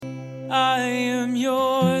I am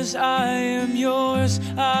yours, I am yours,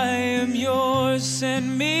 I am yours.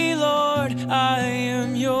 Send me, Lord, I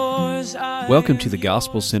am yours. Welcome to the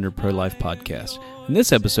Gospel-Centered Pro-Life Podcast. In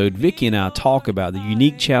this episode, Vicki and I talk about the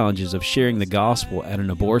unique challenges of sharing the gospel at an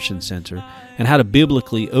abortion center and how to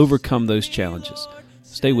biblically overcome those challenges.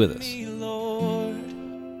 Stay with us.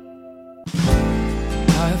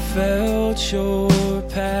 I felt your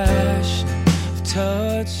passion, I've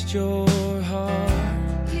touched your heart.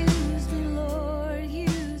 Use me, Lord,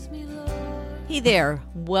 use me, Lord. Hey there,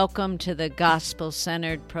 welcome to the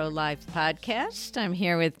Gospel-Centered Pro-Life Podcast. I'm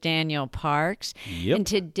here with Daniel Parks. Yep. And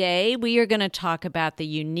today we are going to talk about the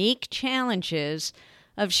unique challenges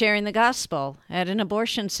of sharing the gospel at an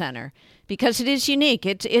abortion center. Because it is unique.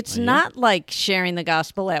 It's not like sharing the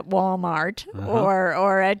gospel at Walmart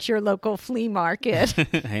or at your local flea market.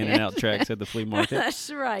 Handing out tracts at the flea market. That's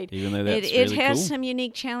right. Even though that's it really has cool. some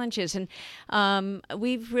unique challenges, and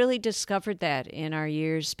we've really discovered that in our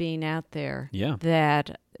years being out there. Yeah.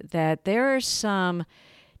 That there are some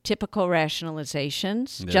typical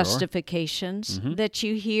rationalizations, There are. justifications that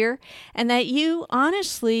you hear, and that you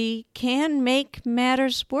honestly can make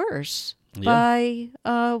matters worse by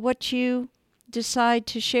what you decide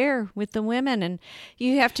to share with the women, and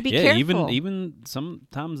you have to be careful. Even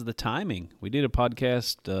sometimes the timing. We did a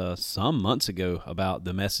podcast some months ago about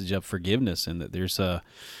the message of forgiveness, and that there's a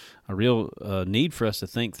real need for us to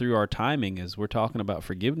think through our timing as we're talking about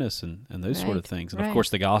forgiveness and those sort of things. And of course,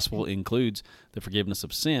 the gospel includes the forgiveness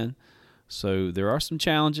of sin. So there are some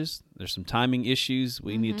challenges. There's some timing issues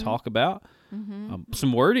we need to talk about.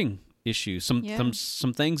 Some wording issues. Some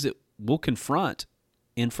things that we'll confront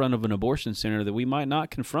in front of an abortion center that we might not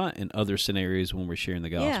confront in other scenarios when we're sharing the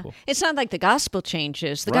gospel. Yeah. It's not like the gospel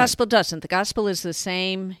changes. The Right. gospel doesn't. The gospel is the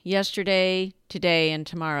same yesterday, today, and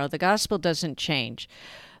tomorrow. The gospel doesn't change.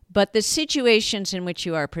 But the situations in which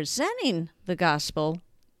you are presenting the gospel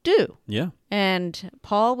do. Yeah. And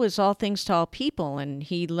Paul was all things to all people, and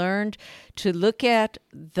he learned to look at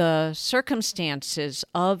the circumstances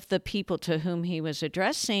of the people to whom he was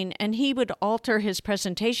addressing, and he would alter his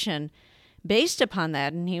presentation based upon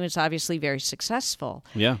that, and he was obviously very successful.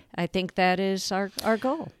 Yeah. I think that is our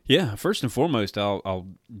goal. Yeah. First and foremost, I'll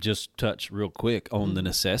just touch real quick on the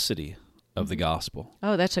necessity of the gospel.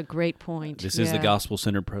 Oh, that's a great point. This is the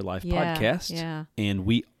Gospel-Centered Pro-Life Yeah, podcast. yeah. And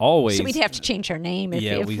we always... So we'd have to change our name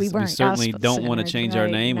if we we weren't certainly don't want to gospel-centered, change our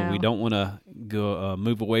right? name, and we No. don't want to go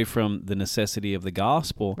move away from the necessity of the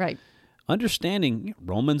gospel. Right. Understanding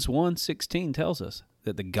Romans 1:16 tells us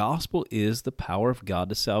that the gospel is the power of God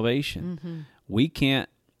to salvation. We can't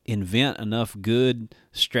invent enough good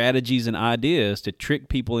strategies and ideas to trick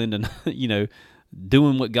people into,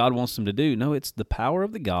 doing what God wants them to do. No, it's the power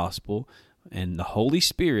of the gospel and the Holy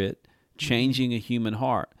Spirit changing a human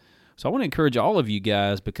heart. So I want to encourage all of you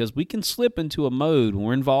guys, because we can slip into a mode when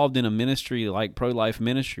we're involved in a ministry like pro-life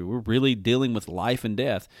ministry. We're really dealing with life and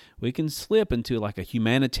death. We can slip into like a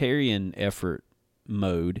humanitarian effort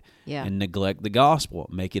mode and neglect the gospel,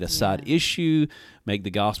 make it a side issue, make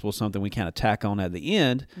the gospel something we kind of tack on at the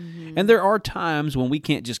end. And there are times when we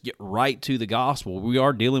can't just get right to the gospel. We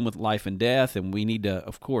are dealing with life and death, and we need to,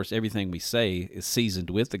 of course, everything we say is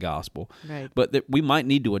seasoned with the gospel. Right. But that we might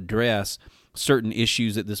need to address certain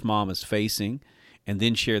issues that this mom is facing and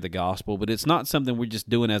then share the gospel. But it's not something we're just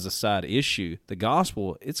doing as a side issue. The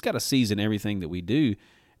gospel, it's got to season everything that we do.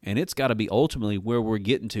 And it's got to be ultimately where we're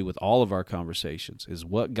getting to with all of our conversations, is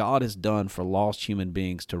what God has done for lost human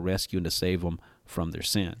beings to rescue and to save them from their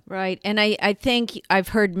sin. Right. And I think I've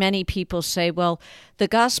heard many people say, well, the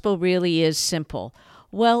gospel really is simple.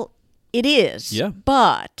 Well, it is. Yeah.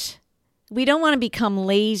 But we don't want to become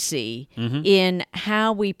lazy in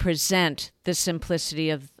how we present the simplicity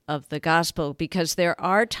of the gospel, because there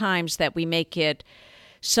are times that we make it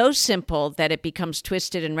so simple that it becomes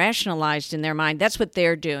twisted and rationalized in their mind. That's what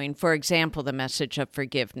they're doing. For example, the message of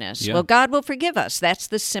forgiveness. Yeah. Well, God will forgive us. That's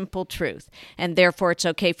the simple truth. And therefore, it's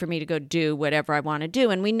okay for me to go do whatever I want to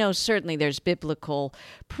do. And we know certainly there's biblical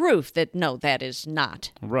proof that, no, that is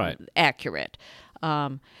not Right. accurate.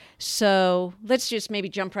 So let's just maybe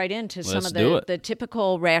jump right into some Let's of do it. the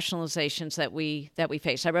typical rationalizations that we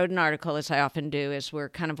face. I wrote an article, as I often do, as we're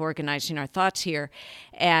kind of organizing our thoughts here.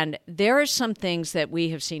 And there are some things that we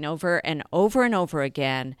have seen over and over and over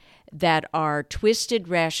again that are twisted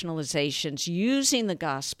rationalizations using the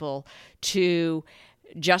gospel to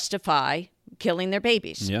justify killing their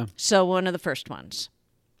babies. Yeah. So one of the first ones.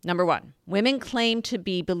 Number one, women claim to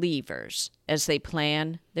be believers as they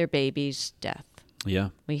plan their baby's death. Yeah,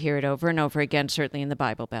 We hear it over and over again, certainly in the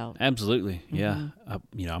Bible Belt. absolutely. Yeah.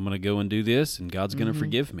 Mm-hmm. I'm going to go and do this, and God's going to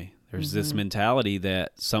forgive me. There's this mentality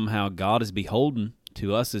that somehow God is beholden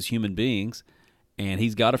to us as human beings, and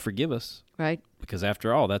he's got to forgive us. Right. Because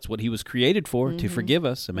after all, that's what he was created for, to forgive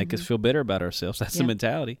us and make us feel better about ourselves. That's the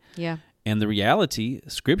mentality. Yeah. And the reality,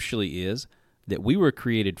 scripturally, is that we were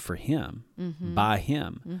created for him, by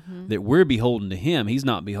him, that we're beholden to him. He's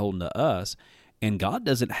not beholden to us. And God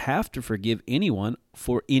doesn't have to forgive anyone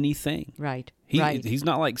for anything. Right. He's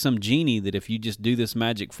not like some genie that if you just do this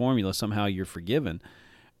magic formula, somehow you're forgiven.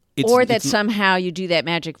 Or that somehow you do that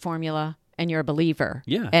magic formula and you're a believer.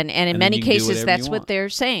 Yeah. And in then many you can do cases, whatever that's you what want. they're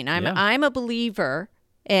saying. I'm a believer,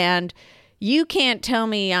 and you can't tell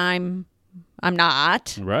me I'm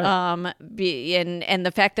not. Right. And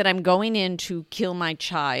the fact that I'm going in to kill my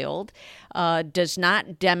child does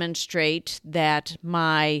not demonstrate that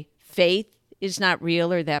my faith is not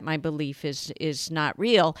real or that my belief is not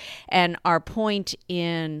real. And our point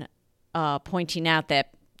in pointing out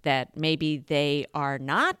that maybe they are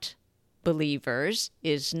not believers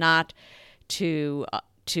is not to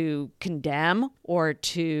condemn or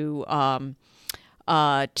to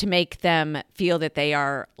make them feel that they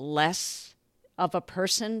are less of a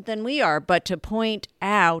person than we are, but to point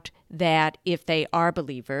out that if they are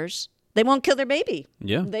believers, they won't kill their baby.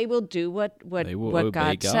 Yeah. They will do what obey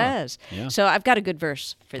God says. Yeah. So I've got a good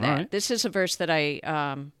verse for that. All right. This is a verse that I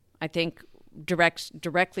think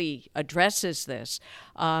directly addresses this,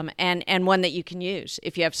 and one that you can use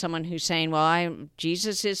if you have someone who's saying, "Well,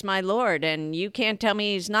 Jesus is my Lord, and you can't tell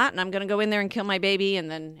me he's not, and I'm going to go in there and kill my baby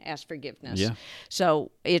and then ask forgiveness." Yeah.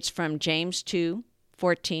 So it's from James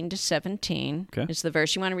 2:14-17. Okay. Is the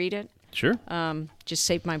verse. You want to read it? Sure. Just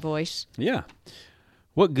save my voice. Yeah.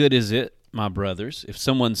 What good is it, my brothers, if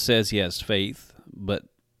someone says he has faith but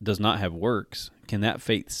does not have works? Can that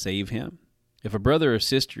faith save him? If a brother or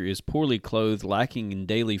sister is poorly clothed, lacking in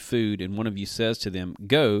daily food, and one of you says to them,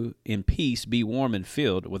 "Go, in peace, be warm and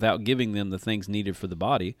filled," without giving them the things needed for the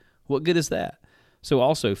body, what good is that? So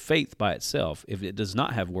also faith by itself, if it does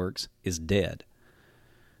not have works, is dead.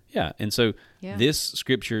 Yeah, and so this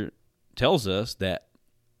scripture tells us that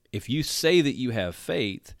if you say that you have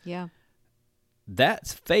faith, Yeah. that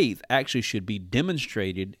faith actually should be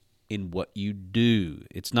demonstrated in what you do.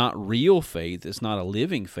 It's not real faith. It's not a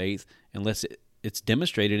living faith unless it's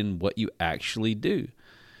demonstrated in what you actually do.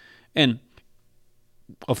 And,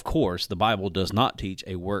 of course, the Bible does not teach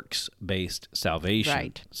a works-based salvation.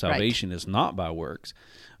 Right. Salvation is not by works.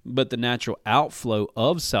 But the natural outflow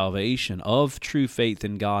of salvation, of true faith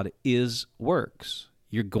in God, is works.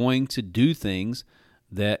 You're going to do things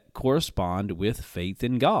that correspond with faith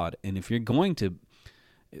in God. And if you're going to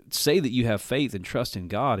say that you have faith and trust in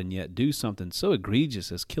God and yet do something so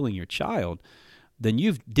egregious as killing your child, then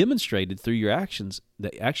you've demonstrated through your actions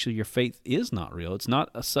that actually your faith is not real. It's not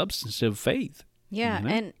a substantive faith. Yeah,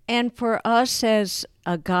 You know? and for us as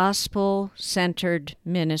a gospel-centered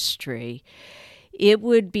ministry, it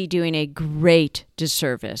would be doing a great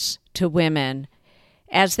disservice to women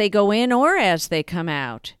as they go in or as they come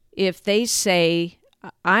out if they say,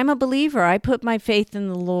 "I'm a believer, I put my faith in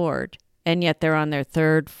the Lord," and yet they're on their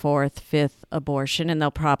third, fourth, fifth abortion, and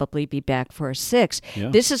they'll probably be back for a sixth. Yeah.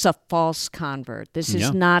 This is a false convert. This is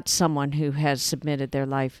Yeah. not someone who has submitted their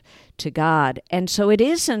life to God. And so it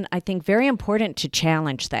is, I think, very important to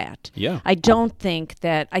challenge that. Yeah. I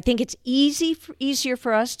think it's easier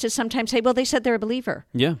for us to sometimes say, well, they said they're a believer.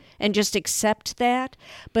 Yeah. And just accept that.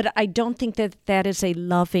 But I don't think that is a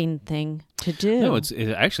loving thing to do. No, it's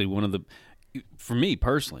actually one of the, for me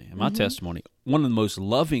personally, in my testimony, one of the most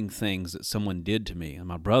loving things that someone did to me and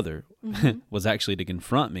my brother was actually to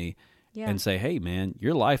confront me and say, "Hey, man,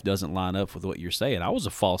 your life doesn't line up with what you're saying." I was a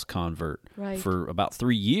false convert Right. for about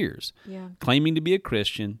 3 years, Yeah. claiming to be a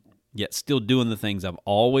Christian, yet still doing the things I've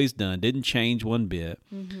always done, didn't change one bit,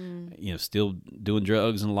 still doing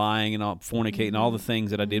drugs and lying and all, fornicating, all the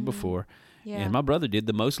things that I did before. Yeah. And my brother did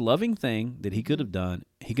the most loving thing that he could have done.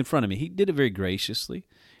 He confronted me. He did it very graciously.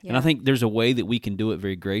 And I think there's a way that we can do it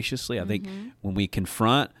very graciously. I think when we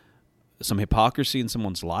confront some hypocrisy in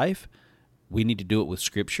someone's life, we need to do it with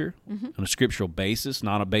Scripture on a scriptural basis,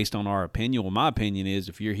 not based on our opinion. Well, my opinion is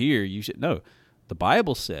if you're here, you should know. The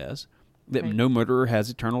Bible says that no murderer has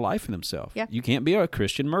eternal life in himself. Yeah. You can't be a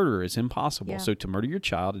Christian murderer. It's impossible. Yeah. So to murder your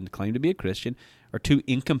child and to claim to be a Christian are two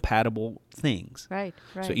incompatible things. Right.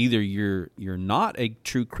 So either you're not a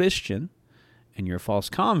true Christian and you're a false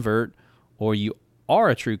convert, or you are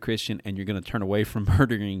a true Christian and you're going to turn away from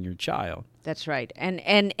murdering your child. That's right.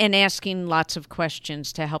 And asking lots of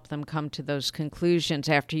questions to help them come to those conclusions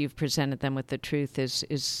after you've presented them with the truth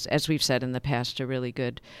is as we've said in the past, a really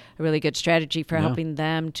good strategy for helping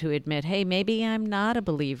them to admit, hey, maybe I'm not a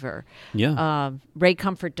believer. Yeah. Ray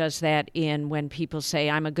Comfort does that in when people say,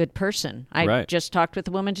 I'm a good person. I just talked with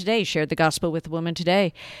a woman today, shared the gospel with a woman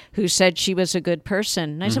today who said she was a good person.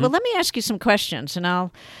 And I said, well, let me ask you some questions, and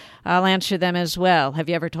I'll answer them as well. Have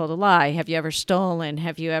you ever told a lie? Have you ever stolen?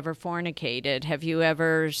 Have you ever fornicated? Have you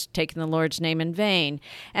ever taken the Lord's name in vain?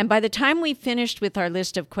 And by the time we finished with our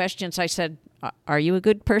list of questions, I said, are you a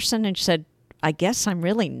good person? And she said, I guess I'm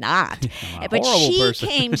really not. But she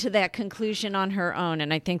came to that conclusion on her own.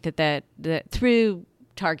 And I think that through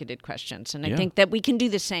targeted questions. And I think that we can do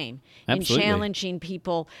the same in challenging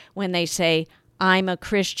people when they say, I'm a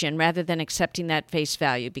Christian, rather than accepting that face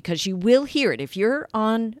value, because you will hear it. If you're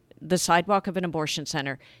on the sidewalk of an abortion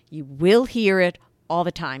center, you will hear it all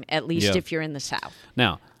the time, at least if you're in the South.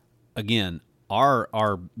 Now, again,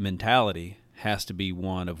 our mentality has to be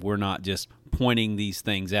one of we're not just pointing these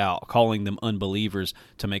things out, calling them unbelievers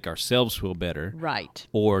to make ourselves feel better. Right.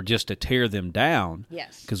 Or just to tear them down.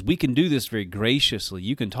 Yes. Because we can do this very graciously.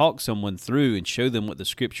 You can talk someone through and show them what the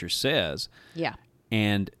Scripture says. Yeah.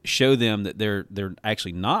 And show them that they're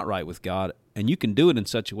actually not right with God. And you can do it in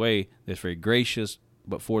such a way that's very gracious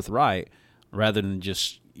but forthright, rather than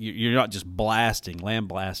just you're not just lambasting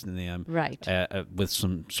them, right, with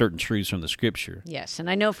some certain truths from the Scripture. Yes, and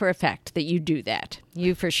I know for a fact that you do that.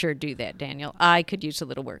 You for sure do that, Daniel. I could use a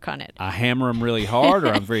little work on it. I hammer them really hard, or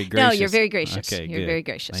I'm very gracious? No, you're very gracious. Okay, you're good. very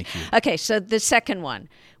gracious. Thank you. Okay, so the second one,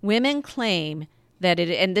 women claim that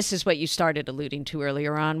and this is what you started alluding to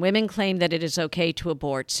earlier on, women claim that it is okay to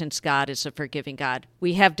abort since God is a forgiving God.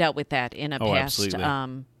 We have dealt with that in a past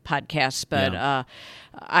podcast, but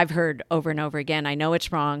I've heard over and over again, I know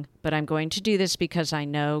it's wrong, but I'm going to do this because I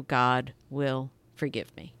know God will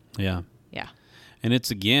forgive me. Yeah. Yeah. And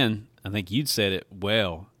it's, again, I think you'd said it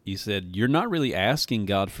well. You said you're not really asking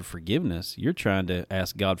God for forgiveness. You're trying to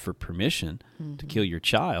ask God for permission to kill your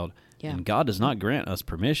child. Yeah. And God does not grant us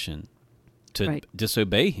permission to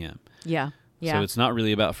disobey Him. Yeah. Yeah. So it's not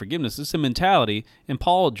really about forgiveness. It's a mentality, and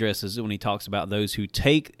Paul addresses it when he talks about those who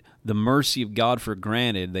take the mercy of God for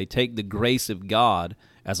granted. They take the grace of God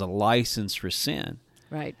as a license for sin.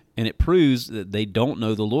 Right. And it proves that they don't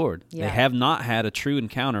know the Lord. Yeah. They have not had a true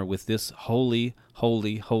encounter with this holy,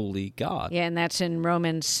 holy, holy God. Yeah, and that's in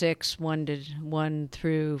Romans 6, 1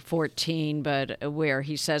 through 14, but where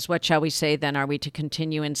he says, what shall we say then? Are we to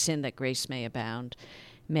continue in sin that grace may abound?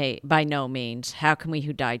 By no means. How can we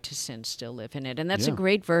who died to sin still live in it? And that's a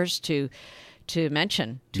great verse to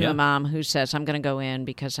mention to a mom who says, I'm going to go in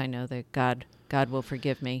because I know that God will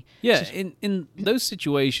forgive me. Yeah, in those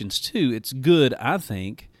situations, too, it's good, I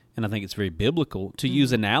think, and I think it's very biblical, to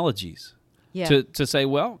use analogies. Yeah. To say,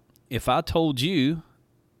 well, if I told you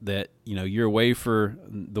that, you're away for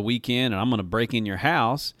the weekend and I'm going to break in your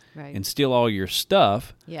house and steal all your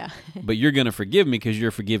stuff, but you're going to forgive me because you're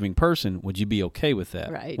a forgiving person, would you be okay with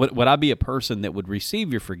that? Right. Would I be a person that would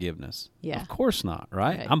receive your forgiveness? Yeah. Of course not,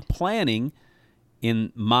 right? I'm planning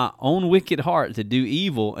in my own wicked heart to do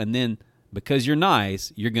evil, and then because you're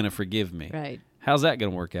nice, you're going to forgive me. Right. How's that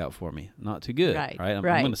going to work out for me? Not too good, right? I'm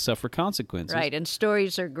going to suffer consequences. Right, and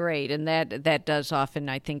stories are great, and that does often,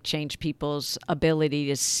 I think, change people's ability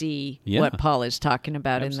to see what Paul is talking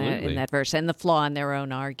about in that verse, and the flaw in their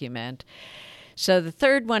own argument. So the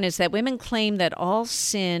third one is that women claim that all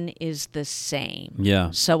sin is the same. Yeah.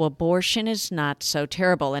 So abortion is not so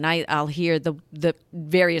terrible. And I'll hear the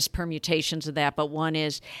various permutations of that, but one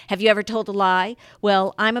is, have you ever told a lie?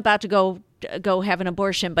 Well, I'm about to go have an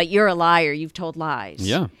abortion, but you're a liar. You've told lies.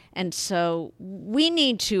 Yeah. And so we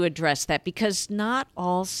need to address that because not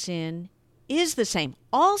all sin is the same.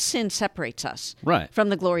 All sin separates us from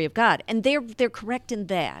the glory of God. And they're correct in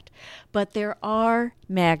that. But there are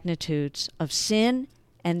magnitudes of sin,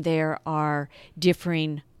 and there are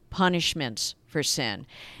differing punishments for sin.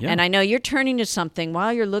 Yeah. And I know you're turning to something.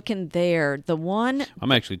 While you're looking there, the one...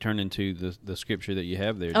 I'm actually turning to the scripture that you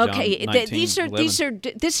have there, okay, John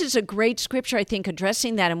 19:11. This is a great scripture, I think,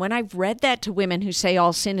 addressing that. And when I've read that to women who say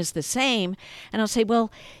all sin is the same, and I'll say,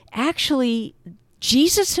 well, actually...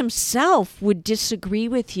 Jesus himself would disagree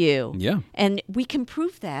with you. Yeah. And we can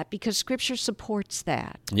prove that because Scripture supports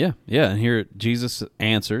that. Yeah, yeah. And here Jesus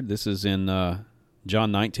answered. This is in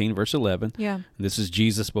John 19, verse 11. Yeah. This is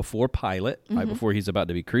Jesus before Pilate, right before he's about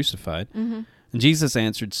to be crucified. Mm-hmm. And Jesus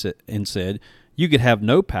answered and said, you could have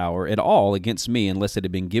no power at all against me unless it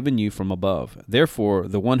had been given you from above. Therefore,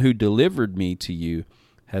 the one who delivered me to you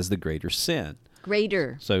has the greater sin.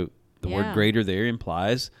 Greater. So The Yeah. word greater there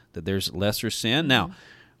implies that there's lesser sin. Now,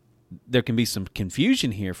 there can be some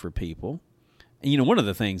confusion here for people. And, one of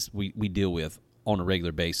the things we deal with on a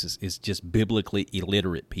regular basis is just biblically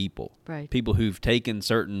illiterate people. Right. People who've taken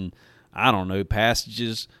certain,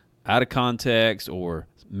 passages out of context or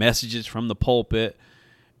messages from the pulpit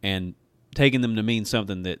and taken them to mean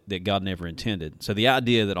something that God never intended. So the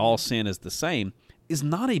idea that all sin is the same is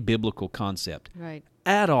not a biblical concept. Right.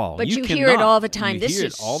 At all. But you hear it cannot. all the time. You This hear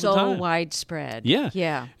is it all the so time. widespread. Yeah.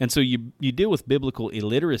 Yeah. And so you deal with biblical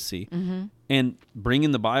illiteracy and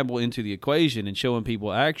bringing the Bible into the equation and showing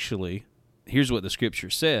people actually, here's what the Scripture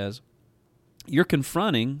says. You're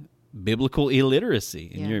confronting biblical illiteracy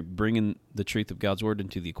and Yeah. you're bringing the truth of God's Word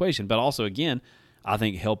into the equation. But also, again, I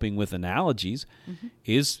think helping with analogies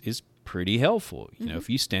is pretty helpful. If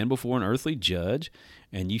you stand before an earthly judge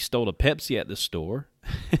and you stole a Pepsi at the store,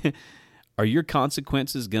 are your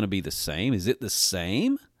consequences going to be the same? Is it the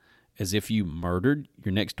same as if you murdered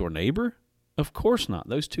your next door neighbor? Of course not.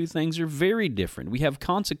 Those two things are very different. We have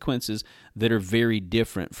consequences that are very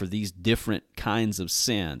different for these different kinds of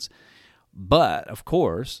sins. But, of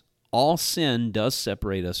course, all sin does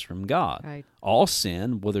separate us from God. Right. All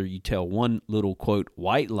sin, whether you tell one little, quote,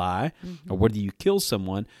 white lie, or whether you kill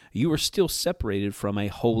someone, you are still separated from a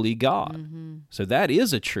holy God. So that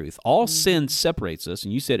is a truth. All sin separates us,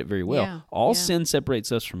 and you said it very well. Yeah. All Yeah. sin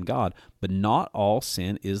separates us from God, but not all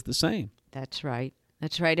sin is the same. That's right.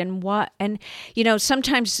 That's right. And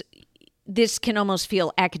sometimes this can almost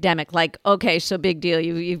feel academic, like, okay, so big deal.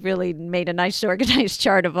 You've really made a nice organized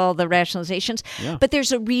chart of all the rationalizations. Yeah. But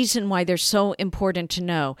there's a reason why they're so important to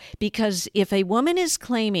know. Because if a woman is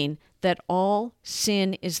claiming that all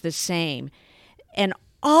sin is the same, and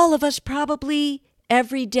all of us probably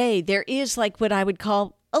every day, there is like what I would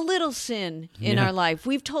call a little sin in Yeah. our life.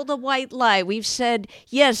 We've told a white lie. We've said,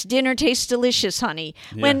 yes, dinner tastes delicious, honey,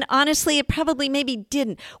 when honestly it probably maybe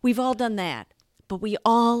didn't. We've all done that. But we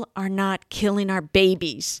all are not killing our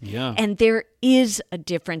babies. Yeah. And there is a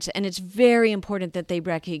difference. And it's very important that they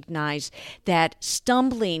recognize that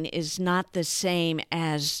stumbling is not the same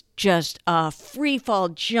as just a free fall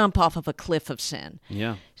jump off of a cliff of sin.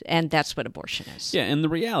 Yeah. And that's what abortion is. Yeah, and the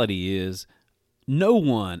reality is no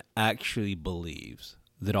one actually believes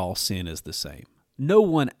that all sin is the same. No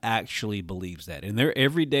one actually believes that. In their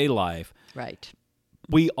everyday life, Right.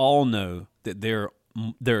 we all know that there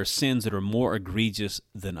are sins that are more egregious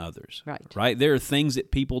than others. Right. There are things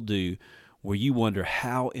that people do where you wonder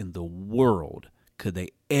how in the world could they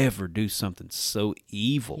ever do something so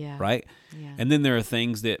evil, Yeah. right? Yeah. And then there are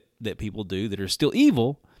things that people do that are still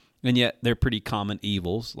evil, and yet they're pretty common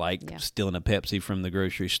evils, like Yeah. stealing a Pepsi from the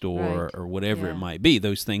grocery store Right. or whatever Yeah. it might be.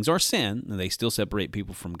 Those things are sin, and they still separate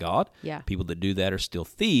people from God. Yeah. People that do that are still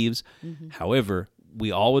thieves. However, we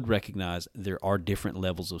all would recognize there are different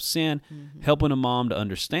levels of sin. Helping a mom to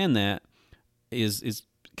understand that is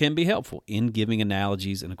can be helpful in giving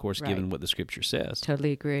analogies and, of course, giving Right. what the Scripture says.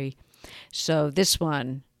 Totally agree. So this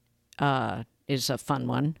one is a fun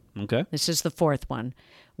one. Okay? This is the fourth one.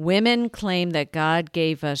 Women claim that God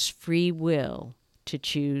gave us free will to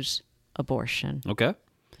choose abortion. Okay.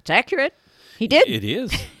 It's accurate. He did. It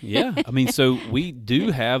is. Yeah. I mean, so we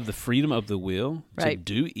do have the freedom of the will to Right.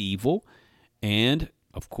 do evil. And,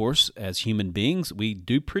 of course, as human beings, we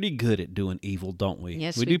do pretty good at doing evil, don't we?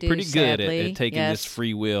 Yes, we we do do, pretty good sadly. at taking this Yes.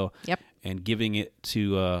 free will Yep. and giving it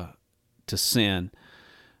to sin.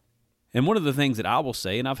 And one of the things that I will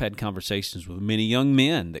say, and I've had conversations with many young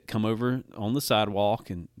men that come over on the sidewalk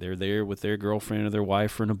and they're there with their girlfriend or their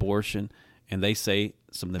wife for an abortion, and they say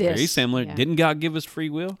something very This, similar. yeah. Didn't God give us free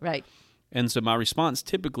will? Right. And so my response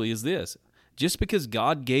typically is this. Just because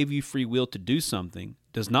God gave you free will to do something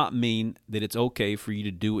does not mean that it's okay for you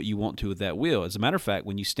to do what you want to with that will. As a matter of fact,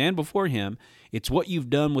 when you stand before Him, it's what you've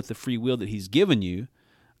done with the free will that He's given you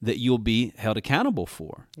that you'll be held accountable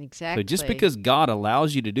for. Exactly. So just because God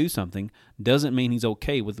allows you to do something doesn't mean He's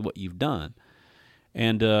okay with what you've done.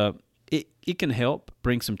 And it can help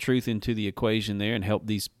bring some truth into the equation there and help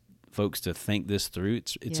these folks to think this through.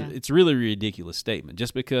 It's really a ridiculous statement.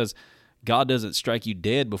 Just because God doesn't strike you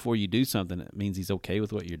dead before you do something, it means He's okay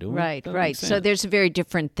with what you're doing. Right, Doesn't right. make So sense. there's a very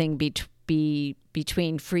different thing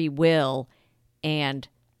between free will and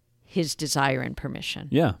His desire and permission.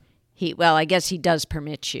 Yeah. I guess He does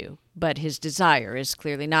permit you, but His desire is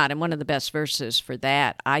clearly not. And one of the best verses for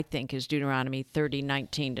that, I think, is Deuteronomy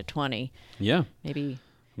 30:19-20. Yeah. Maybe.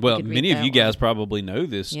 Well, could read many of that you guys probably know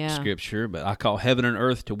this Yeah. scripture, but I call heaven and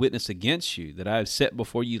earth to witness against you that I have set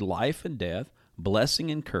before you life and death, blessing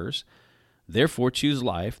and curse. Therefore choose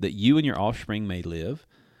life, that you and your offspring may live,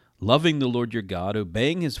 loving the Lord your God,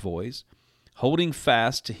 obeying His voice, holding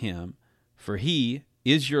fast to Him, for He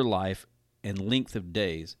is your life and length of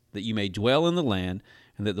days, that you may dwell in the land,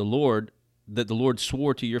 and that the Lord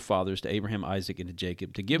swore to your fathers, to Abraham, Isaac, and to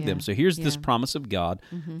Jacob, to give them. So here's this promise of God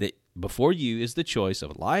that before you is the choice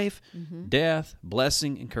of life, death,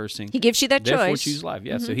 blessing, and cursing. He gives you that Therefore, choice. choose life.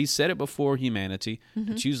 Yeah, so he set it before humanity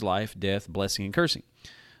to choose life, death, blessing, and cursing.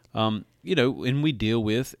 And we deal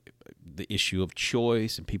with the issue of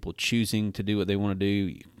choice and people choosing to do what they want to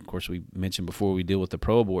do. Of course, we mentioned before, we deal with the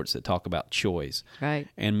pro-aborts that talk about choice. Right.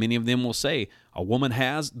 And many of them will say, a woman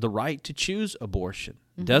has the right to choose abortion,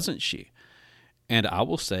 doesn't she? And I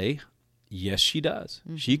will say, yes, she does.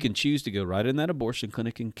 She can choose to go right in that abortion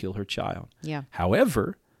clinic and kill her child. Yeah.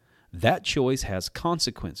 However, that choice has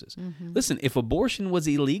consequences. Listen, if abortion was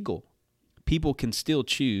illegal, people can still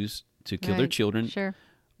choose to kill their children. Sure.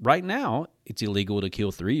 Right now, it's illegal to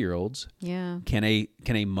kill 3-year-olds. Yeah. Can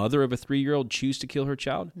a mother of a 3-year-old choose to kill her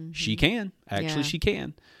child? She can. Actually, Yeah. she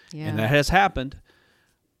can. Yeah. And that has happened.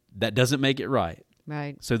 That doesn't make it right.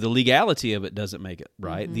 Right. So the legality of it doesn't make it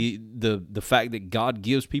right. The fact that God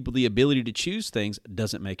gives people the ability to choose things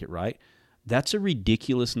doesn't make it right. That's a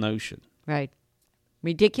ridiculous notion. Right.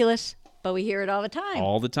 Ridiculous, but we hear it all the time.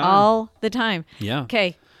 All the time. All the time. Yeah.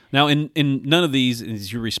 Okay. Now, in none of these,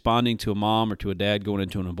 as you're responding to a mom or to a dad going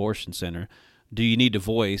into an abortion center, do you need to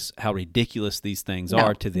voice how ridiculous these things No,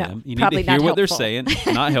 are to no, them? You need probably to hear not what they're helpful. saying.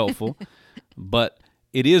 Not helpful. But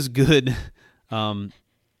it is good.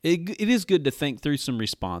 It is good to think through some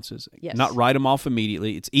responses. Yes. Not write them off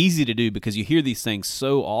immediately. It's easy to do because you hear these things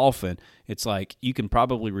so often. It's like you can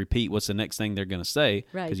probably repeat what's the next thing they're going to say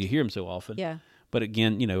Right. because you hear them so often. Yeah. But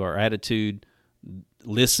again, our attitude,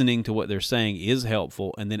 listening to what they're saying is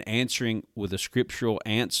helpful, and then answering with a scriptural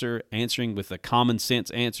answer, answering with a common sense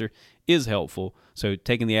answer is helpful. So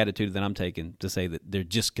taking the attitude that I'm taking to say that they're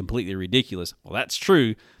just completely ridiculous, well, that's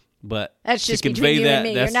true, but That's to just convey between you that, and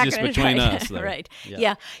me. that's You're not just gonna between try. us, though. Right.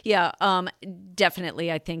 Yeah. Yeah.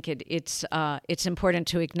 Definitely. I think it's important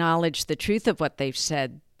to acknowledge the truth of what they've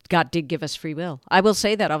said. God did give us free will. I will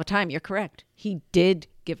say that all the time. You're correct. He did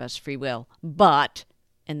give us free will, but,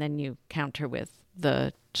 and then you counter with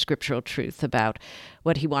the scriptural truth about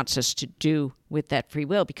what he wants us to do with that free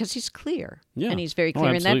will, because he's clear. Yeah. And he's very Oh,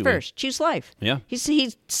 clear in that absolutely. verse. Choose life. Yeah.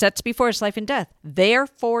 He sets before us life and death.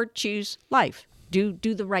 Therefore, choose life. Do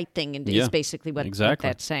the right thing, and Yeah, is basically what exactly.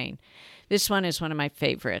 that's saying. This one is one of my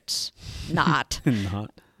favorites. Not.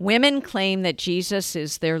 Not. Women claim that Jesus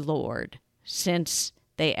is their Lord since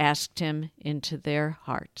they asked him into their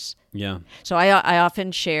hearts. Yeah. So I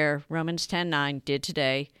often share Romans 10:9, did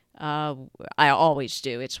today. I always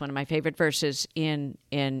do. It's one of my favorite verses in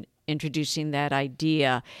introducing that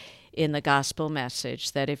idea in the gospel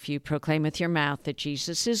message, that if you proclaim with your mouth that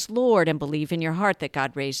Jesus is Lord and believe in your heart that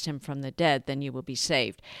God raised him from the dead, then you will be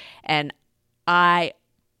saved. And I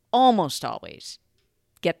almost always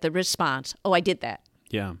get the response, oh, I did that.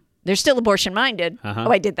 Yeah. They're still abortion-minded. Uh-huh.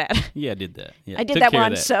 Oh, I did that. Yeah, I did that. Yeah. I did Took that care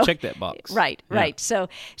of once. So check that box. Right, Yeah. right. So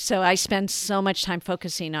I spend so much time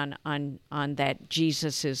focusing on that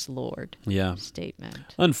Jesus is Lord Yeah.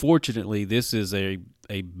 statement. Unfortunately, this is a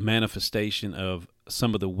manifestation of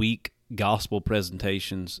some of the weak gospel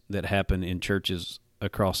presentations that happen in churches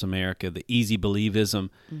across America, the easy believism.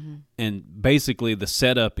 And basically the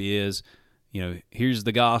setup is, here's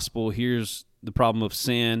the gospel, here's the problem of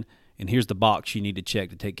sin, and here's the box you need to check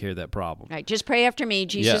to take care of that problem. Right. Just pray after me.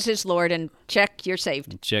 Jesus is Lord, and check, you're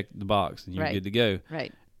saved. And check the box, and you're Right. good to go.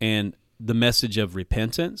 Right. And the message of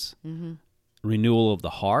repentance, renewal of the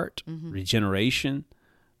heart, regeneration,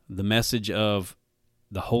 the message of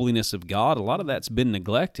the holiness of God, a lot of that's been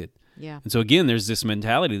neglected. Yeah. And so again, there's this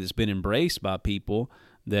mentality that's been embraced by people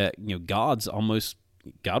that, God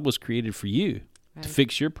was created for you to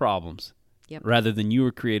fix your problems. Yep. Rather than you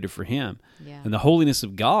were created for him. Yeah. And the holiness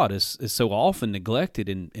of God is so often neglected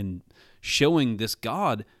in showing this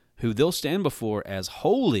God who they'll stand before as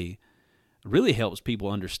holy really helps people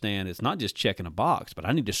understand it's not just checking a box, but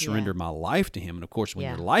I need to surrender my life to him. And of course, when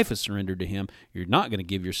Yeah. your life is surrendered to him, you're not going to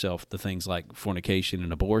give yourself the things like fornication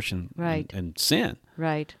and abortion Right. and sin.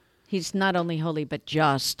 Right. He's not only holy, but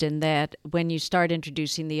just, in that when you start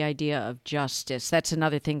introducing the idea of justice, that's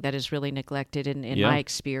another thing that is really neglected in Yeah. my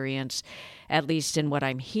experience, at least in what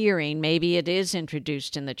I'm hearing. Maybe it is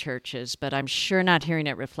introduced in the churches, but I'm sure not hearing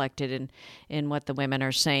it reflected in what the women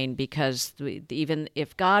are saying, because even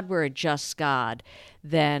if God were a just God,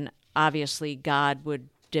 then obviously God would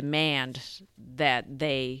demand that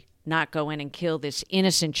they not go in and kill this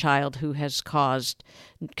innocent child who has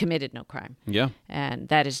committed no crime. Yeah. And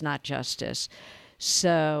that is not justice.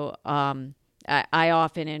 So I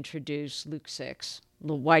often introduce Luke 6.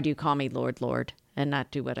 Why do you call me Lord, Lord? and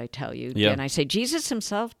not do what I tell you. Yeah. And I say, Jesus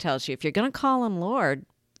himself tells you, if you're going to call him Lord,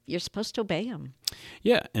 you're supposed to obey him.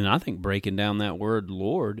 Yeah, and I think breaking down that word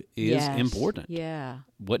Lord is Yes. important. Yeah.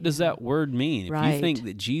 What does that word mean? If you Right. think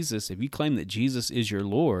that if you claim that Jesus is your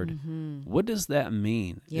Lord, what does that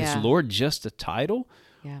mean? Yeah. Is Lord just a title?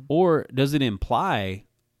 Yeah. Or does it imply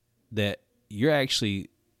that you're actually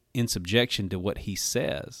in subjection to what he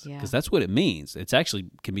says? Yeah. Because that's what it means. It's actually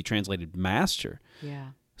can be translated master. Yeah.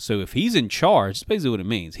 So if he's in charge, that's basically what it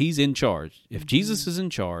means. He's in charge. If Jesus is in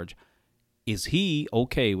charge, is he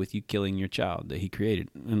okay with you killing your child that he created?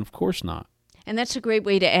 And of course not. And that's a great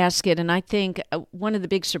way to ask it. And I think one of the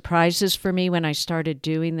big surprises for me when I started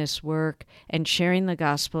doing this work and sharing the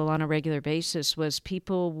gospel on a regular basis was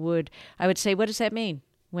I would say, what does that mean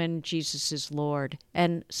when Jesus is Lord?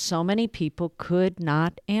 And so many people could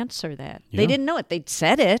not answer that. Yeah. They didn't know it. They'd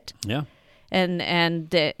said it. Yeah.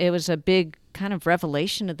 And it was a big kind of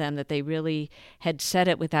revelation to them that they really had said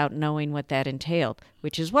it without knowing what that entailed,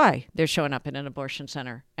 which is why they're showing up in an abortion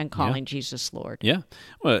center and calling Jesus Lord. Yeah.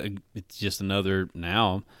 Well, it's just another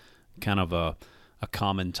now kind of a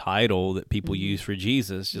common title that people use for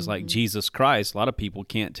Jesus, just like Jesus Christ. A lot of people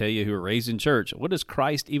can't tell you who are raised in church. What does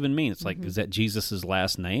Christ even mean? It's like, is that Jesus'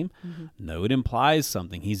 last name? No, it implies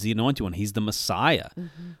something. He's the anointed one. He's the Messiah.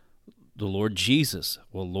 The Lord Jesus.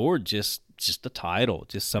 Well, Lord, just a title,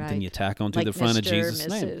 just something Right. you tack onto Like the front of Mr., Jesus'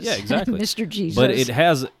 name. Mrs., Yeah, exactly. Mr. Jesus. But it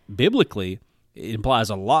has, biblically, it implies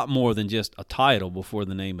a lot more than just a title before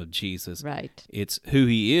the name of Jesus. Right. It's who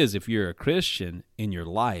he is. If you're a Christian in your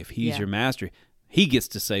life, he's Yeah. your master. He gets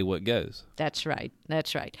to say what goes. That's right.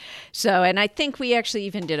 That's right. So, and I think we actually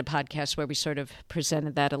even did a podcast where we sort of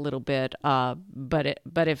presented that a little bit.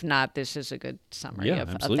 But if not, this is a good summary Yeah, of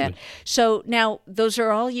absolutely. that. So now those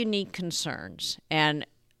are all unique concerns, and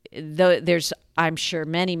there's, I'm sure,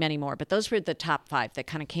 many, many more. But those were the top 5 that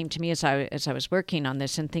kind of came to me as I was working on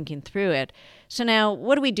this and thinking through it. So now,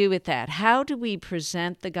 what do we do with that? How do we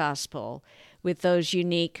present the gospel with those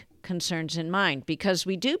unique concerns in mind? Because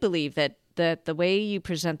we do believe that the way you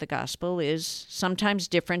present the gospel is sometimes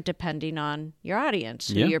different depending on your audience,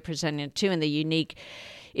 who Yeah. you're presenting it to, and the unique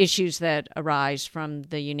issues that arise from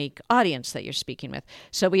the unique audience that you're speaking with.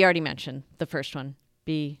 So we already mentioned the first one,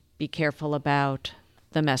 be careful about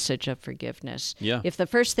the message of forgiveness. Yeah. If the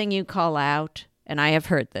first thing you call out, and I have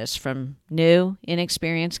heard this from new,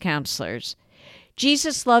 inexperienced counselors,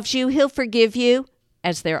 Jesus loves you, he'll forgive you,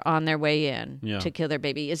 as they're on their way in Yeah. to kill their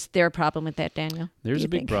baby. Is there a problem with that, Daniel? There's Do you a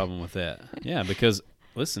big think? problem with that. Yeah, because,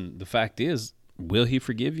 listen, the fact is, will he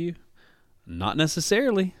forgive you? Not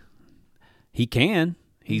necessarily. He can.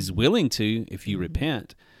 He's willing to if you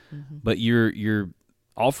repent. But you're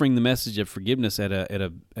offering the message of forgiveness at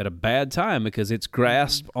a bad time because it's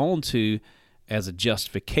grasped onto as a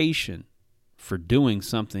justification for doing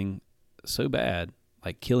something so bad,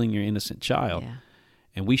 like killing your innocent child. Yeah.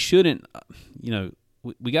 And we shouldn't,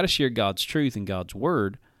 we got to share God's truth and God's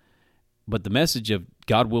word, but the message of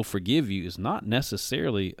God will forgive you is not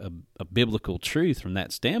necessarily a biblical truth from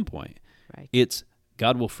that standpoint. Right. It's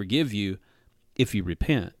God will forgive you if you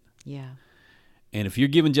repent. Yeah. And if you're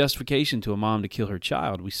giving justification to a mom to kill her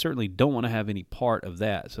child, we certainly don't want to have any part of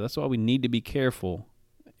that. So that's why we need to be careful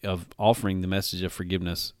of offering the message of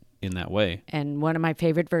forgiveness in that way. And one of my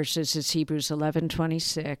favorite verses is Hebrews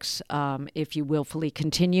 11:26. If you willfully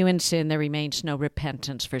continue in sin, there remains no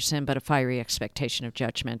repentance for sin, but a fiery expectation of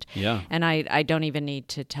judgment. Yeah. And I don't even need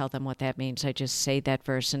to tell them what that means. I just say that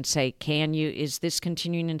verse and say, is this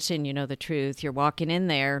continuing in sin? You know the truth. You're walking in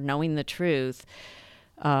there knowing the truth.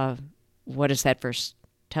 What does that verse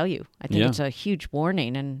tell you? I think Yeah. it's a huge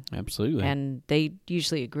warning, and Absolutely. they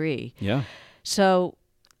usually agree. Yeah. So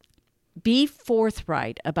be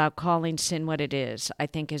forthright about calling sin what it is, I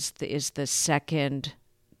think is the second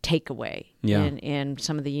takeaway Yeah. in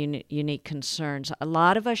some of the unique concerns. A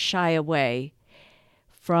lot of us shy away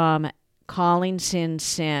from calling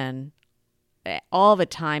sin all the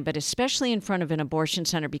time, but especially in front of an abortion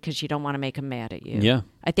center because you don't want to make them mad at you. Yeah.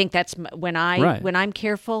 I think that's when I'm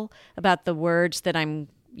careful about the words that I'm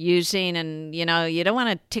using, and you don't want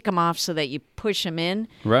to tick them off so that you push them in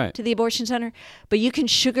Right. to the abortion center, but you can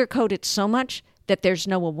sugarcoat it so much that there's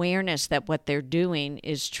no awareness that what they're doing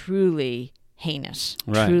is truly heinous,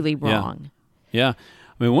 Right. truly Yeah. wrong. Yeah.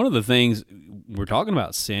 I mean, one of the things we're talking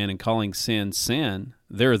about sin and calling sin,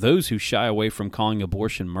 there are those who shy away from calling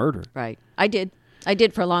abortion murder. Right. I did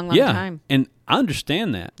for a long time. And I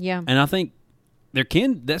understand that. Yeah. And I think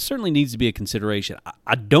that certainly needs to be a consideration.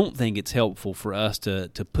 I don't think it's helpful for us to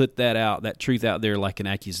put that truth out there like an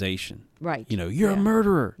accusation. Right. You're a Yeah.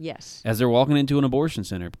 murderer. Yes. As they're walking into an abortion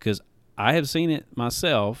center, because I have seen it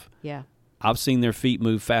myself. Yeah. I've seen their feet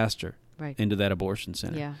move faster. Right. into that abortion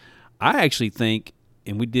center. Yeah. I actually think,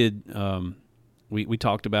 and we did, we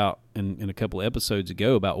talked about in a couple of episodes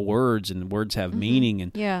ago about words, and words have meaning.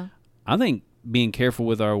 And Yeah. I think being careful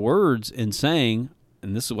with our words and saying,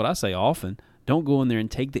 and this is what I say often, don't go in there and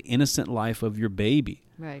take the innocent life of your baby.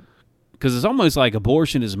 Right. Because it's almost like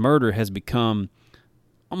abortion is murder has become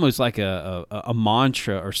almost like a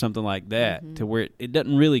mantra or something like that, to where it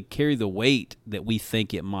doesn't really carry the weight that we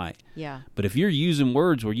think it might. Yeah. But if you're using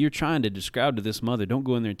words where you're trying to describe to this mother, don't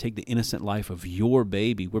go in there and take the innocent life of your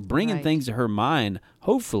baby. We're bringing Right. things to her mind,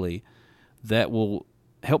 hopefully, that will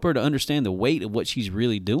help her to understand the weight of what she's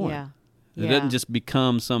really doing. Yeah. It doesn't just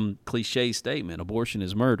become some cliche statement, abortion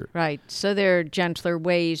is murder. Right. So there are gentler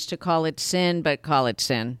ways to call it sin, but call it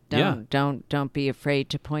sin. Don't be afraid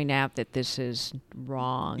to point out that this is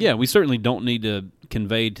wrong. Yeah, we certainly don't need to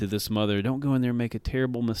convey to this mother, don't go in there and make a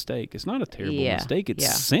terrible mistake. It's not a terrible mistake.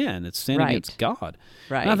 It's sin. It's sin Right. against God.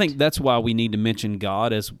 Right. And I think that's why we need to mention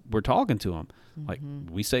God as we're talking to him. Like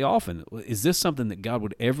we say often, is this something that God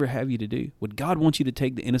would ever have you to do? Would God want you to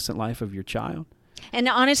take the innocent life of your child? And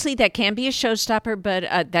honestly, that can be a showstopper, but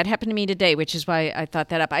that happened to me today, which is why I thought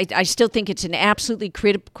that up. I still think it's an absolutely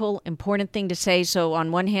critical, important thing to say. So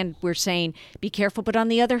on one hand, we're saying be careful, but on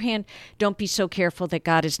the other hand, don't be so careful that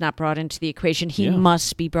God is not brought into the equation. He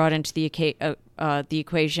must be brought into the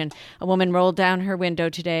equation. A woman rolled down her window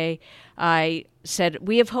today. I said,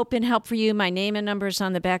 "We have hope and help for you. My name and number is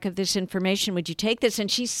on the back of this information. Would you take this?"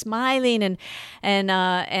 And she's smiling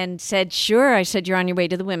and said, "Sure." I said, "You're on your way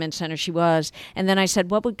to the Women's Center." She was. And then I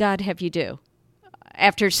said, "What would God have you do?"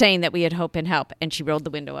 After saying that we had hope and help. And she rolled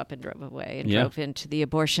the window up and drove away and drove into the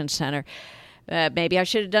abortion center. Maybe I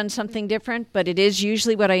should have done something different, but it is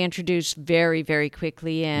usually what I introduce very, very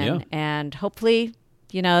quickly. And hopefully,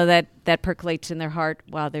 that percolates in their heart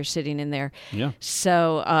while they're sitting in there. Yeah.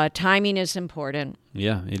 So timing is important.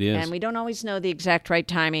 Yeah, it is. And we don't always know the exact right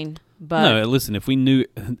timing. But No, listen, if we knew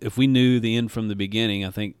the end from the beginning, I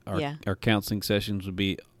think our counseling sessions would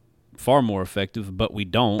be far more effective, but we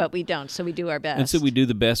don't. So we do our best. And so we do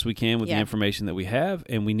the best we can with the Yeah. information that we have,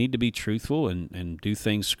 and we need to be truthful and do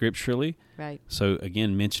things scripturally. Right. So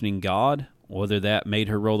again, mentioning God, whether that made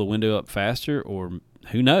her roll the window up faster or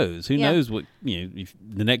who knows? Who knows what, if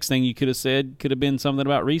the next thing you could have said could have been something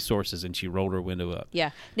about resources, and she rolled her window up. Yeah.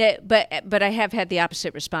 But I have had the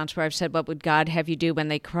opposite response where I've said, "What would God have you do?" when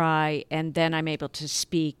they cry, and then I'm able to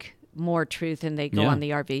speak more truth and they go on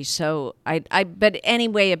the RV. So but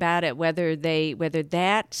anyway about it, whether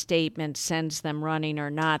that statement sends them running or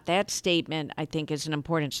not, that statement I think is an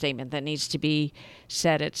important statement that needs to be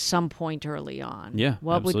said at some point early on. Yeah,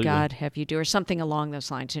 What absolutely. would God have you do? Or something along those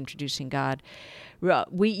lines, introducing God.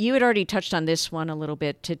 You had already touched on this one a little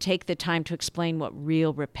bit, to take the time to explain what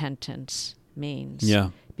real repentance means.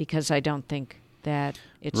 Yeah. Because I don't think that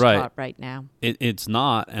it's Right. taught right now. It's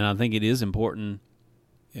not, and I think it is important.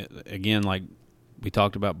 Again, like we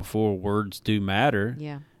talked about before, words do matter.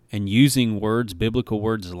 Yeah. And using words, biblical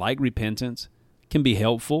words like repentance, can be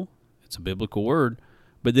helpful. It's a biblical word.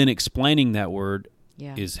 But then explaining that word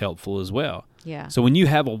is helpful as well. Yeah. So when you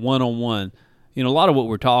have a one-on-one, a lot of what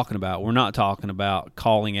we're talking about, we're not talking about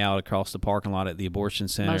calling out across the parking lot at the abortion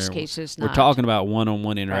center. Most cases We're not. talking about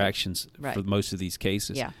one-on-one interactions Right. for most of these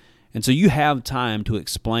cases. Yeah. And so you have time to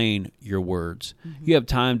explain your words. Mm-hmm. You have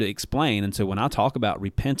time to explain. And so when I talk about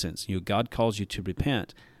repentance, God calls you to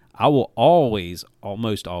repent, I will always,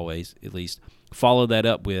 almost always at least, follow that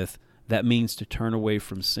up with, that means to turn away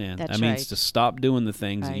from sin. That's that means right. to stop doing the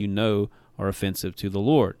things that Right. you know are offensive to the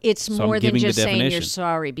Lord. It's So I'm more than giving the just saying you're definition.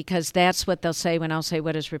 sorry, because that's what they'll say when I'll say,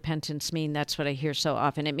 "What does repentance mean?" That's what I hear so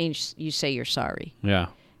often. It means you say you're sorry. Yeah.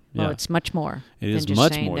 Well, Yeah. it's much more It than is just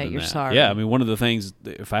much saying more that than you're that. sorry. Yeah, I mean, one of the things,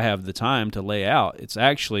 if I have the time to lay out, it's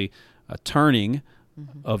actually a turning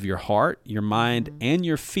of your heart, your mind, and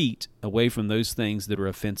your feet away from those things that are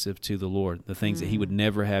offensive to the Lord, the things that He would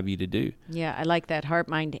never have you to do. Yeah, I like that. Heart,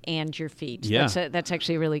 mind, and your feet. Yeah. That's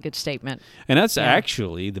actually a really good statement. And that's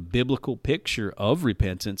actually the biblical picture of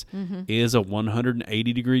repentance is a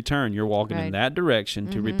 180-degree turn. You're walking in Right. that direction.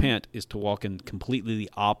 To repent is to walk in completely the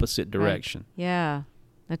opposite direction. Yeah,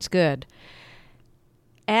 that's good.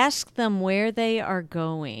 Ask them where they are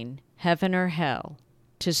going, heaven or hell,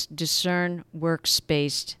 to discern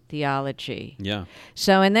works-based theology. Yeah.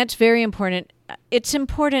 So, and that's very important. It's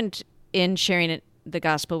important in sharing the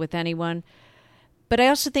gospel with anyone, but I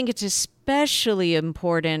also think it's especially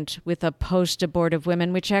important with a post-abortive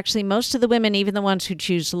women, which actually most of the women, even the ones who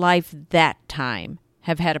choose life that time,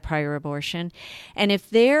 have had a prior abortion. And if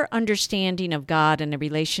their understanding of God and a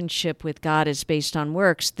relationship with God is based on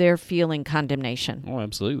works, they're feeling condemnation. Oh,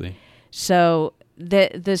 absolutely. So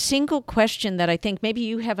the single question that I think, maybe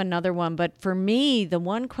you have another one, but for me, the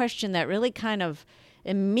one question that really kind of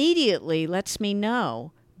immediately lets me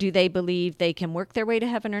know, do they believe they can work their way to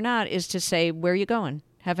heaven or not, is to say, where are you going,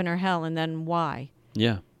 heaven or hell, and then why?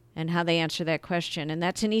 Yeah. And how they answer that question. And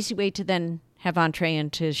that's an easy way to then have entree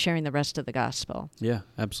into sharing the rest of the gospel. Yeah,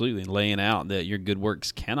 absolutely. Laying out that your good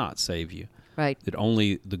works cannot save you. Right. That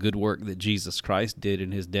only the good work that Jesus Christ did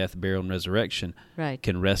in his death, burial, and resurrection Right.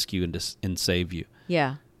 can rescue and save you.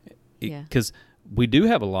 Yeah. Yeah. Because we do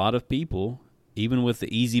have a lot of people, even with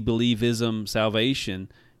the easy believism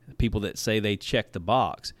salvation, people that say they check the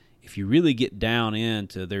box. If you really get down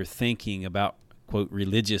into their thinking about, quote,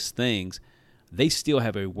 religious things, they still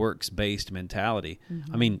have a works-based mentality.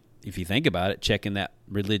 I mean, if you think about it, checking that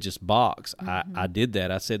religious box, I did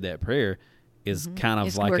that, I said that prayer, is kind of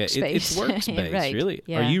It's like works-based. it's works-based, Right. really.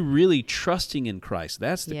 Yeah. Are you really trusting in Christ?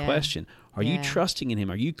 That's the Yeah. question. Are you Yeah. trusting in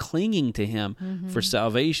Him? Are you clinging to Him for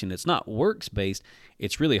salvation? It's not works-based.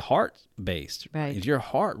 It's really heart-based. Right. Is your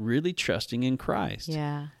heart really trusting in Christ?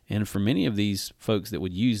 Yeah. And for many of these folks that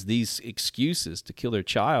would use these excuses to kill their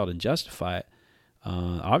child and justify it,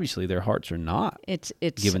 obviously their hearts are not It's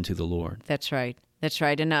given to the Lord. That's right. That's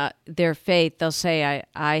right. And their faith, they'll say,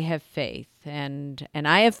 I have faith, and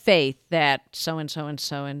I have faith that so and so and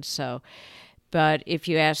so and so. But if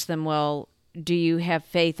you ask them, well, do you have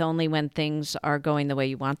faith only when things are going the way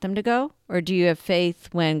you want them to go? Or do you have faith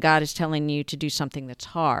when God is telling you to do something that's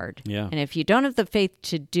hard? Yeah. And if you don't have the faith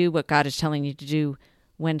to do what God is telling you to do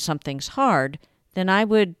when something's hard, then I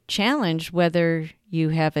would challenge whether you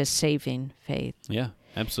have a saving faith. Yeah,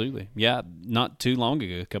 absolutely. Yeah, not too long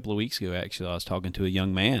ago, a couple of weeks ago, actually, I was talking to a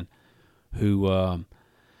young man who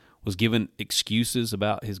was given excuses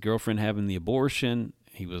about his girlfriend having the abortion.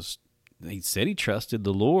 He said he trusted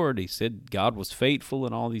the Lord. He said God was faithful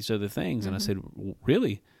and all these other things. And I said,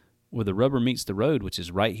 really? Where the rubber meets the road, which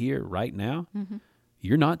is right here, right now,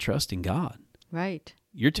 you're not trusting God. Right.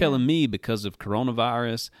 You're telling me because of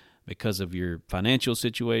coronavirus, because of your financial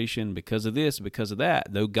situation, because of this, because of that,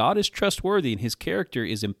 though God is trustworthy and His character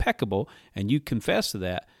is impeccable, and you confess to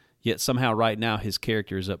that, yet somehow right now His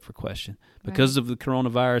character is up for question. Because of the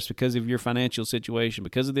coronavirus, because of your financial situation,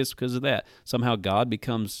 because of this, because of that, somehow God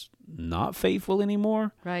becomes not faithful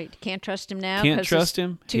anymore. Right. Can't trust Him now. Can't 'cause trust it's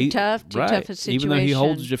Him. Too tough a situation. Even though He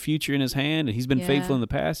holds your future in His hand and He's been Yeah. faithful in the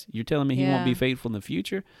past, you're telling me He won't be Yeah. faithful in the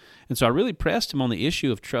future? And so I really pressed him on the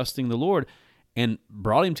issue of trusting the Lord and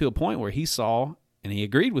brought him to a point where he saw, and he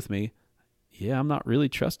agreed with me, yeah, I'm not really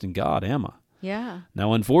trusting God, am I? Yeah.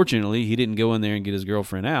 Now, unfortunately, he didn't go in there and get his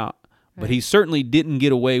girlfriend out, but he certainly didn't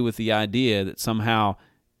get away with the idea that somehow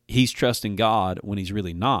he's trusting God when he's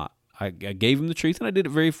really not. I gave him the truth, and I did it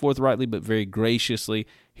very forthrightly but very graciously.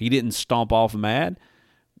 He didn't stomp off mad.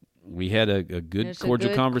 We had a good, It's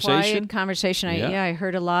cordial a good, conversation. Quiet conversation. I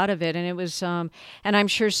heard a lot of it, and it was, and I'm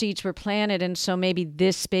sure seeds were planted, and so maybe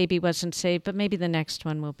this baby wasn't saved, but maybe the next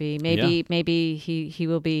one will be. Maybe he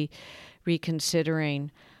will be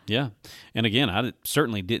reconsidering. Yeah. And again, I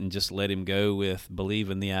certainly didn't just let him go with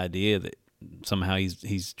believing the idea that somehow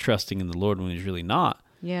he's trusting in the Lord when he's really not.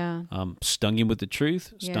 Yeah. Stung him with the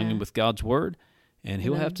truth, stung Yeah. him with God's word, and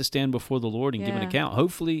he'll have to stand before the Lord and give an Yeah. account.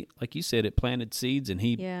 Hopefully, like you said, it planted seeds, and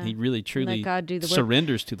he really truly God do the work.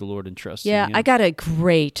 surrenders to the Lord and trusts Yeah, in him. I got a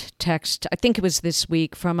great text, I think it was this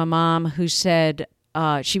week, from a mom who said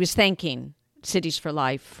she was thanking Cities for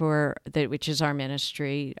Life, which is our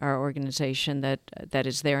ministry, our organization that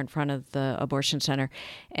is there in front of the abortion center.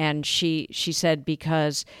 And she said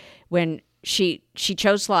because when she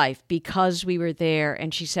chose life because we were there,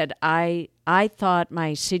 and she said, I thought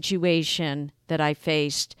my situation that I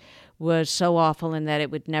faced was so awful and that it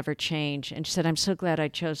would never change. And she said, I'm so glad I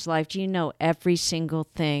chose life. Do you know every single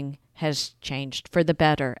thing has changed for the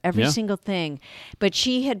better, every single thing. But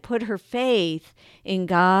she had put her faith in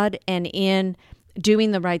God and in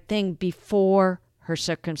doing the right thing before her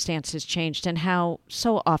circumstances changed, and how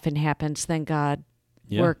so often happens, then God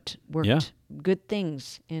worked good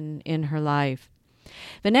things in her life.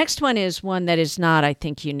 The next one is one that is not, I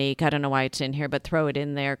think, unique. I don't know why it's in here, but throw it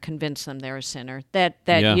in there. Convince them they're a sinner. That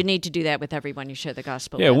you need to do that with everyone you share the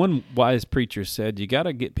gospel with. Yeah, one wise preacher said, you got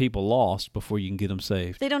to get people lost before you can get them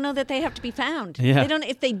saved. They don't know that they have to be found. Yeah.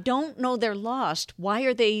 If they don't know they're lost, why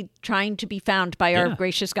are they trying to be found by our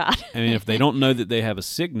gracious God? I mean, if they don't know that they have a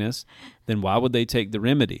sickness, then why would they take the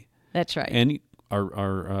remedy? That's right. And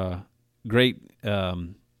our great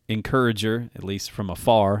encourager, at least from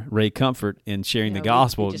afar, Ray Comfort, in sharing the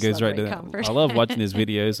gospel. we just It goes love right to Ray that. Comfort. I love watching his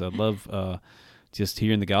videos. I love just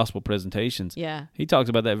hearing the gospel presentations. Yeah. He talks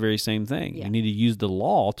about that very same thing. Yeah. You need to use the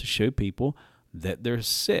law to show people that they're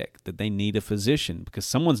sick, that they need a physician, because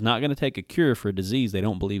someone's not going to take a cure for a disease they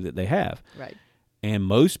don't believe that they have. Right. And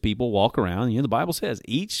most people walk around, the Bible says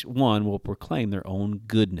each one will proclaim their own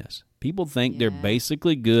goodness. People think they're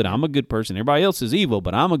basically good. I'm a good person. Everybody else is evil,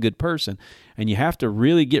 but I'm a good person. And you have to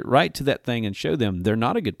really get right to that thing and show them they're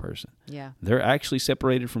not a good person. Yeah. They're actually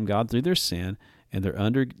separated from God through their sin, and they're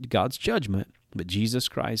under God's judgment. But Jesus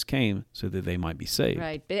Christ came so that they might be saved.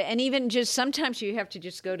 Right. And even just sometimes you have to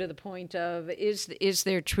just go to the point of, is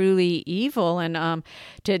there truly evil? And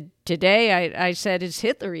today I said, is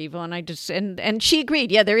Hitler evil? And and she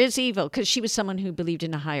agreed, yeah, there is evil, because she was someone who believed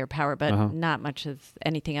in a higher power, but not much of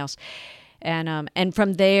anything else. And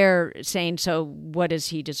from there saying, so what does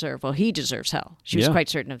he deserve? Well, he deserves hell. She was quite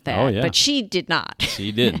certain of that. Oh, yeah. But she did not.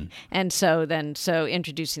 She didn't. And so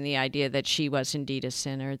introducing the idea that she was indeed a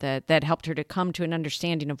sinner, that helped her to come to an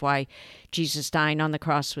understanding of why Jesus dying on the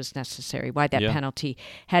cross was necessary, why that penalty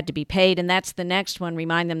had to be paid. And that's the next one.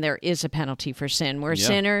 Remind them there is a penalty for sin. We're a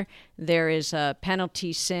sinner. There is a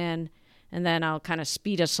penalty sin. And then I'll kind of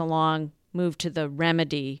speed us along, move to the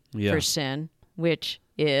remedy for sin, which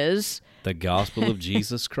is the gospel of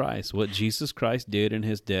Jesus Christ. What Jesus Christ did in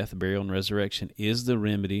his death, burial, and resurrection is the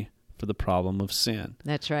remedy for the problem of sin.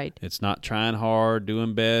 That's right. It's not trying hard,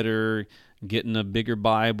 doing better, getting a bigger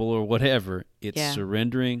Bible or whatever. It's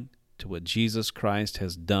surrendering to what Jesus Christ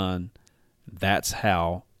has done. That's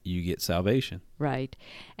how you get salvation. Right.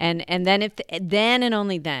 And then then and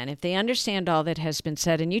only then, if they understand all that has been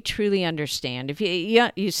said, and you truly understand, if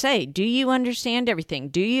you say, do you understand everything?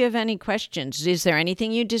 Do you have any questions? Is there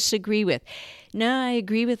anything you disagree with? No, I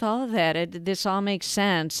agree with all of that. This all makes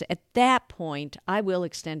sense. At that point, I will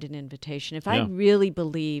extend an invitation. If I really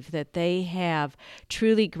believe that they have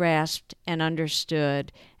truly grasped and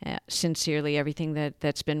understood sincerely everything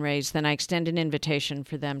that's been raised, then I extend an invitation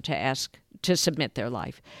for them to submit their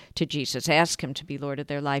life to Jesus, ask him to be Lord of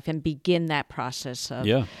their life, and begin that process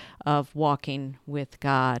of walking with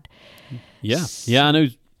God. Yeah. Yeah, I know.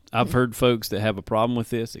 I've heard folks that have a problem with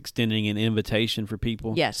this, extending an invitation for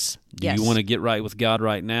people. Yes. Do you want to get right with God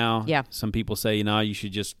right now? Yeah. Some people say, you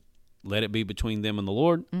should just let it be between them and the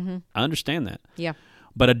Lord. Mm-hmm. I understand that. Yeah.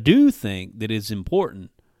 But I do think that it's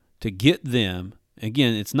important to get them,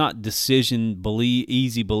 again, it's not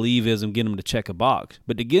easy believism, get them to check a box,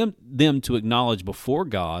 but to get them to acknowledge before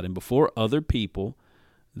God and before other people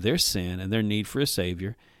their sin and their need for a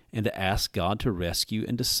Savior, and to ask God to rescue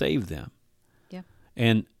and to save them. Yeah.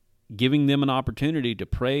 And giving them an opportunity to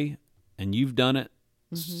pray, and you've done it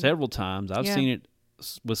several times. I've seen it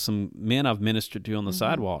with some men I've ministered to on the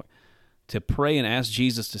sidewalk, to pray and ask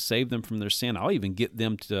Jesus to save them from their sin. I'll even get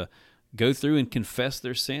them to go through and confess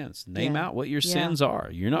their sins. Name out what your sins are.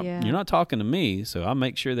 You're not talking to me, so I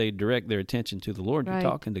make sure they direct their attention to the Lord. Right. You're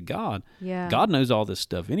talking to God. Yeah. God knows all this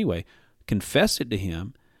stuff anyway. Confess it to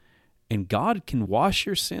him, and God can wash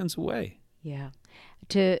your sins away. Yeah.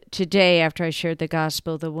 Today, after I shared the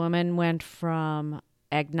gospel, the woman went from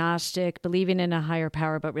agnostic, believing in a higher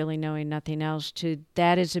power but really knowing nothing else, to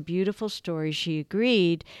that is a beautiful story. She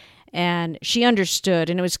agreed, and she understood,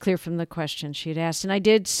 and it was clear from the questions she had asked. And I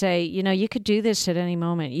did say, you could do this at any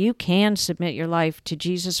moment. You can submit your life to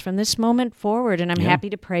Jesus from this moment forward, and I'm happy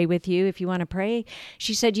to pray with you if you want to pray.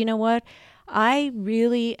 She said, you know what? I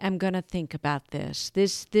really am going to think about this.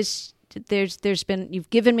 There's been, you've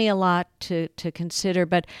given me a lot to consider,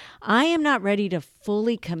 but I am not ready to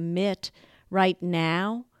fully commit right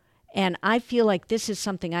now, and I feel like this is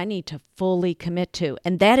something I need to fully commit to,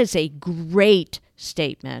 and that is a great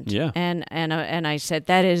statement. Yeah. And I said,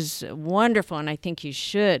 that is wonderful, and I think you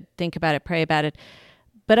should think about it, pray about it.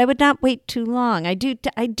 But I would not wait too long. I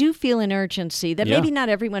do feel an urgency that maybe not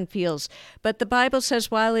everyone feels. But the Bible says,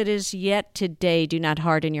 while it is yet today, do not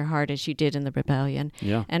harden your heart as you did in the rebellion.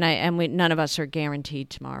 Yeah. And none of us are guaranteed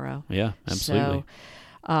tomorrow. Yeah, absolutely.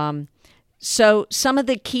 So some of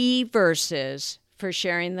the key verses for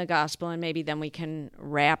sharing the gospel, and maybe then we can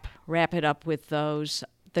wrap it up with those.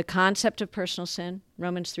 The concept of personal sin,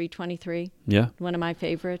 Romans 3:23. Yeah. One of my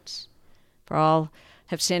favorites. For all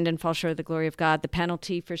have sinned and fall short of the glory of God. The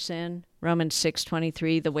penalty for sin, Romans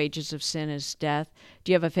 6:23, the wages of sin is death.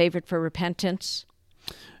 Do you have a favorite for repentance?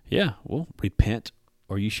 Yeah, well, repent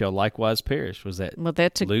or you shall likewise perish. Was that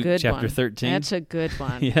that's a Luke good chapter one. 13? That's a good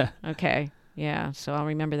one. Yeah. Okay. Yeah, so I'll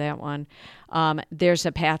remember that one. There's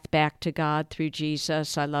a path back to God through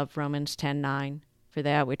Jesus. I love Romans 10:9 for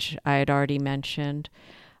that, which I had already mentioned.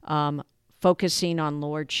 Focusing on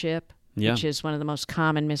lordship, which is one of the most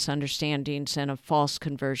common misunderstandings and of false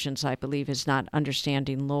conversions, I believe, is not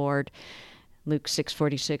understanding Lord. Luke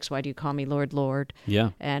 6:46, why do you call me Lord, Lord?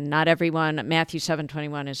 Yeah. And not everyone, Matthew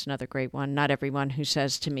 7:21 is another great one. Not everyone who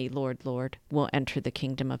says to me, Lord, Lord, will enter the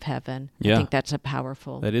kingdom of heaven. Yeah. I think that's a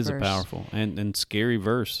powerful That is verse. a powerful and scary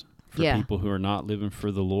verse for Yeah. people who are not living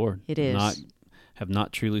for the Lord. It is. Have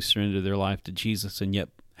not truly surrendered their life to Jesus and yet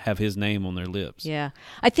have his name on their lips. Yeah.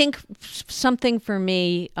 I think something for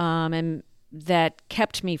me and that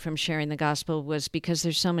kept me from sharing the gospel was because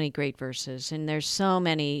there's so many great verses and there's so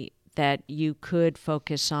many that you could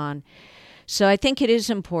focus on. So I think it is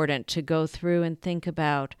important to go through and think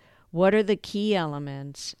about what are the key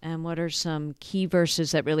elements and what are some key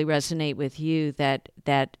verses that really resonate with you that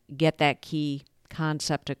get that key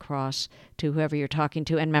concept across to whoever you're talking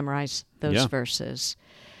to, and memorize those Yeah. verses.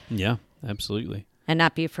 Yeah, absolutely. And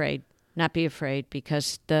not be afraid. Not be afraid,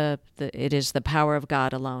 because it is the power of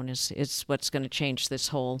God alone is what's going to change this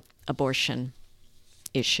whole abortion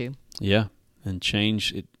issue. Yeah, and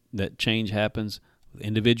that change happens with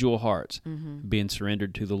individual hearts being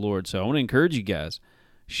surrendered to the Lord. So I want to encourage you guys,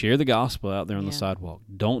 share the gospel out there on the Yeah. sidewalk.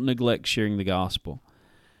 Don't neglect sharing the gospel.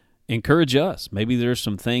 Encourage us. Maybe there's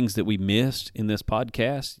some things that we missed in this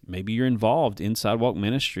podcast. Maybe you're involved in Sidewalk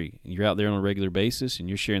Ministry. You're out there on a regular basis and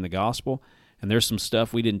you're sharing the gospel. And there's some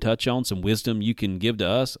stuff we didn't touch on, some wisdom you can give to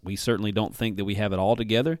us. We certainly don't think that we have it all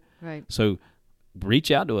together. Right. So reach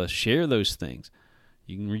out to us. Share those things.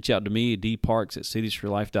 You can reach out to me at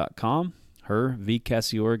dparks@citiesforlife.com, her,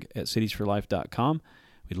 vcassiorg at citiesforlife.com.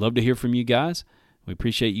 We'd love to hear from you guys. We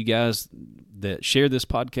appreciate you guys that share this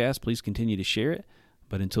podcast. Please continue to share it.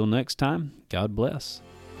 But until next time, God bless.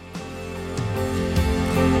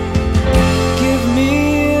 Give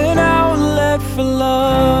me an outlet for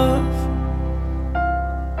love.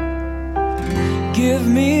 Give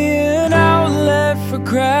me an outlet for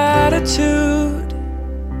gratitude.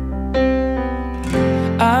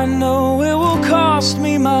 I know it will cost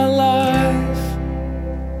me my life,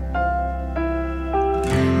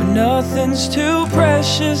 but nothing's too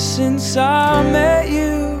precious since I met you.